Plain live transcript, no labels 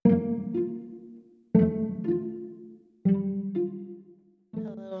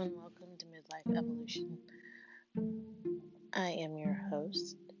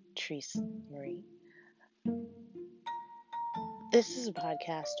Trice Marie. This is a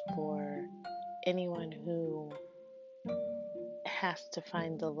podcast for anyone who has to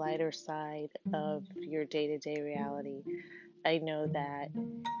find the lighter side of your day-to-day reality. I know that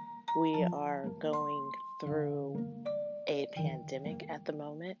we are going through a pandemic at the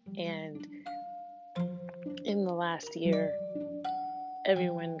moment, and in the last year,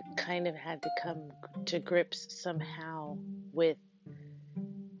 everyone kind of had to come to grips somehow with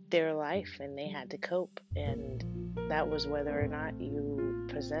their life, and they had to cope, and that was whether or not you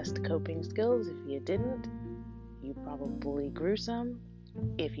possessed coping skills. If you didn't, you probably grew some.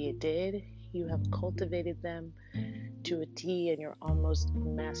 If you did, you have cultivated them to a T, and you're almost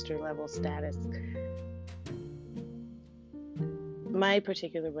master level status. My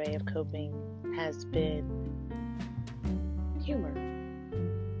particular way of coping has been humor.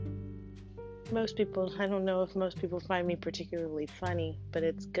 I don't know if most people find me particularly funny, but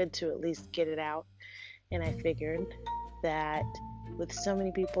it's good to at least get it out. And I figured that with so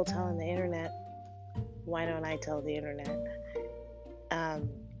many people telling the internet, why don't I tell the internet? And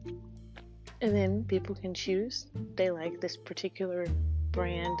then people can choose. They like this particular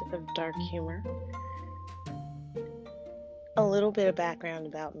brand of dark humor. A little bit of background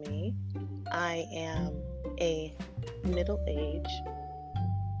about me. I am a middle-aged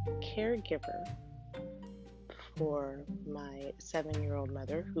caregiver for my 7-year-old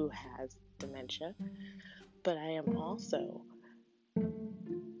mother who has dementia, but I am also,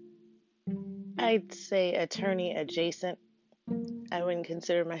 I'd say, attorney adjacent. I wouldn't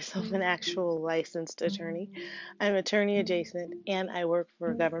consider myself an actual licensed attorney. I'm attorney adjacent, and I work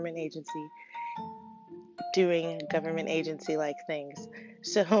for a government agency doing government agency-like things.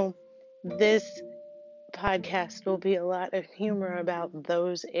 So this podcast will be a lot of humor about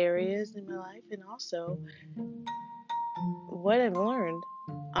those areas in my life, and also what I've learned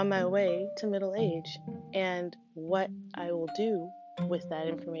on my way to middle age and what I will do with that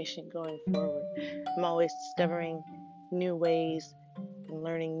information going forward. I'm always discovering new ways and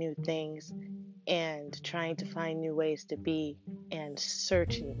learning new things and trying to find new ways to be and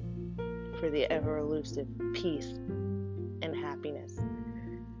searching for the ever elusive peace and happiness.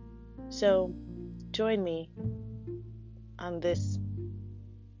 So join me on this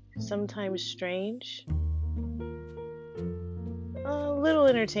sometimes strange, a little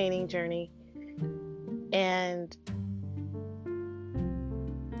entertaining journey, and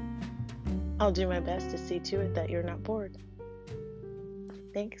I'll do my best to see to it that you're not bored.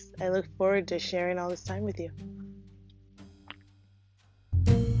 Thanks. I look forward to sharing all this time with you.